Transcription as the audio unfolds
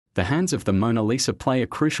The hands of the Mona Lisa play a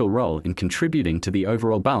crucial role in contributing to the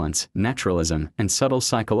overall balance, naturalism, and subtle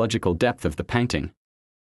psychological depth of the painting.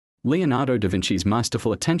 Leonardo da Vinci's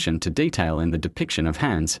masterful attention to detail in the depiction of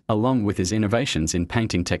hands, along with his innovations in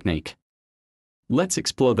painting technique. Let's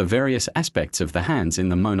explore the various aspects of the hands in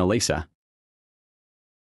the Mona Lisa.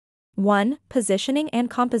 1. Positioning and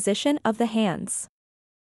composition of the hands.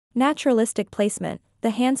 Naturalistic placement. The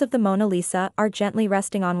hands of the Mona Lisa are gently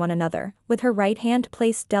resting on one another, with her right hand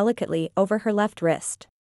placed delicately over her left wrist,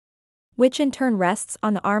 which in turn rests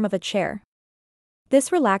on the arm of a chair.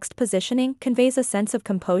 This relaxed positioning conveys a sense of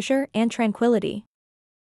composure and tranquility.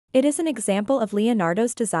 It is an example of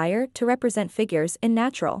Leonardo's desire to represent figures in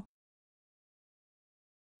natural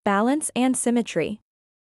balance and symmetry.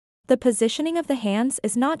 The positioning of the hands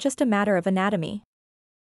is not just a matter of anatomy.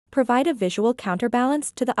 Provide a visual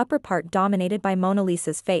counterbalance to the upper part dominated by Mona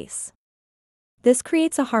Lisa's face. This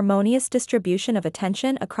creates a harmonious distribution of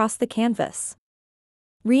attention across the canvas,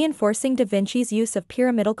 reinforcing Da Vinci's use of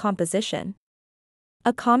pyramidal composition,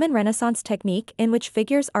 a common Renaissance technique in which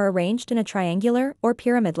figures are arranged in a triangular or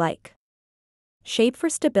pyramid-like shape for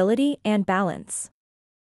stability and balance.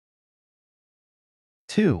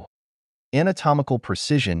 2. Anatomical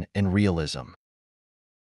precision and realism.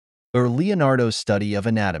 Leonardo's study of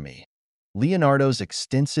anatomy. Leonardo's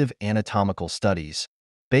extensive anatomical studies,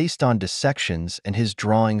 based on dissections and his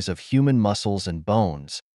drawings of human muscles and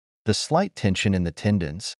bones, the slight tension in the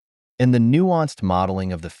tendons, and the nuanced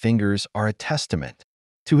modeling of the fingers are a testament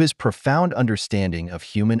to his profound understanding of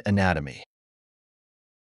human anatomy.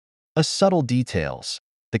 Subtle details,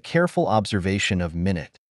 the careful observation of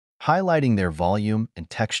minute, highlighting their volume and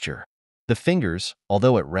texture. The fingers,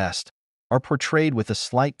 although at rest, are portrayed with a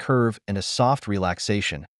slight curve and a soft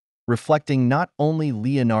relaxation, reflecting not only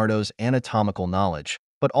Leonardo's anatomical knowledge,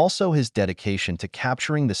 but also his dedication to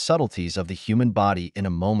capturing the subtleties of the human body in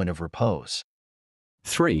a moment of repose.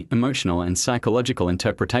 3. Emotional and psychological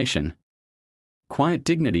interpretation. Quiet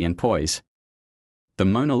dignity and poise. The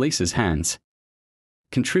Mona Lisa's hands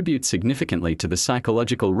contribute significantly to the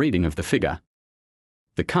psychological reading of the figure.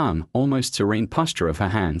 The calm, almost serene posture of her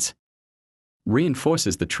hands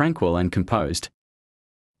reinforces the tranquil and composed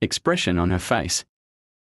expression on her face.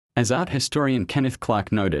 As art historian Kenneth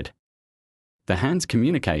Clark noted, the hands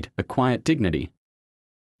communicate a quiet dignity,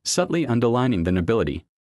 subtly underlining the nobility,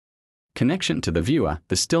 connection to the viewer.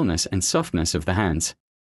 The stillness and softness of the hands,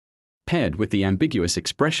 paired with the ambiguous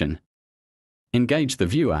expression, engage the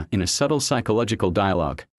viewer in a subtle psychological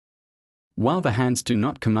dialogue. While the hands do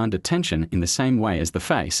not command attention in the same way as the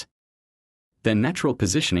face, their natural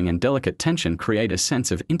positioning and delicate tension create a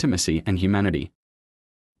sense of intimacy and humanity.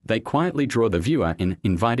 They quietly draw the viewer in,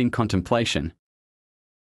 inviting contemplation.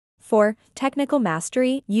 4. Technical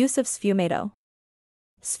mastery, use of sfumato.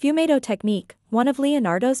 Sfumato technique, one of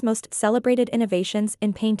Leonardo's most celebrated innovations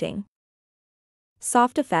in painting.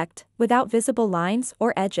 Soft effect, without visible lines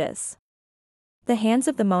or edges. The hands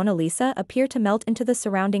of the Mona Lisa appear to melt into the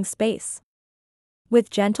surrounding space, with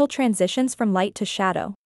gentle transitions from light to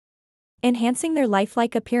shadow, enhancing their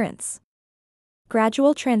lifelike appearance.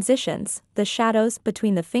 Gradual transitions, the shadows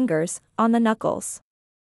between the fingers, on the knuckles,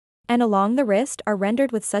 and along the wrist are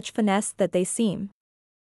rendered with such finesse that they seem.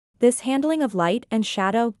 This handling of light and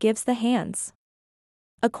shadow gives the hands,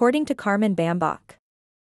 according to Carmen Bambach,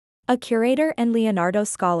 a curator and Leonardo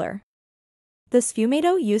scholar, the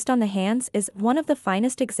sfumato used on the hands is one of the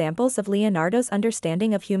finest examples of Leonardo's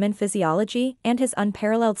understanding of human physiology and his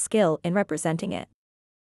unparalleled skill in representing it.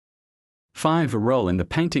 5. A role in the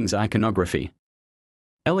painting's iconography.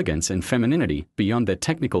 Elegance and femininity. Beyond their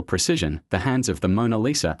technical precision, the hands of the Mona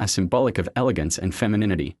Lisa are symbolic of elegance and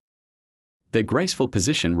femininity. Their graceful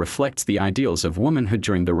position reflects the ideals of womanhood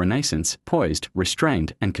during the Renaissance, poised,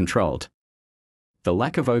 restrained, and controlled. The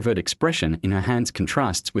lack of overt expression in her hands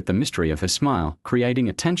contrasts with the mystery of her smile, creating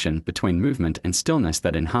a tension between movement and stillness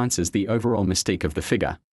that enhances the overall mystique of the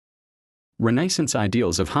figure. Renaissance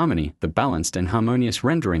ideals of harmony. The balanced and harmonious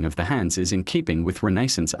rendering of the hands is in keeping with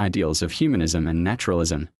Renaissance ideals of humanism and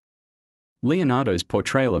naturalism. Leonardo's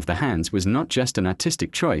portrayal of the hands was not just an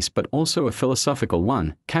artistic choice but also a philosophical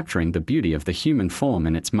one, capturing the beauty of the human form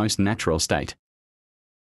in its most natural state.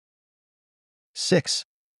 6.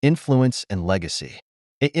 Influence and legacy.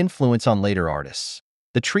 Influence on later artists.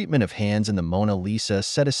 The treatment of hands in the Mona Lisa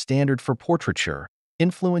set a standard for portraiture,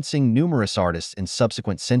 influencing numerous artists in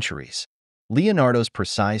subsequent centuries. Leonardo's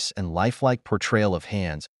precise and lifelike portrayal of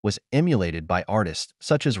hands was emulated by artists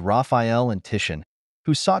such as Raphael and Titian,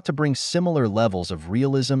 who sought to bring similar levels of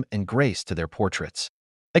realism and grace to their portraits.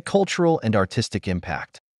 A cultural and artistic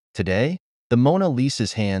impact. Today, The Mona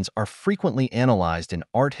Lisa's hands are frequently analyzed in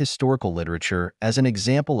art historical literature as an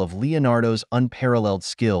example of Leonardo's unparalleled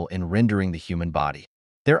skill in rendering the human body.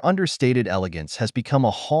 Their understated elegance has become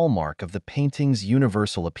a hallmark of the painting's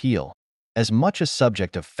universal appeal, as much a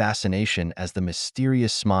subject of fascination as the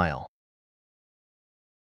mysterious smile,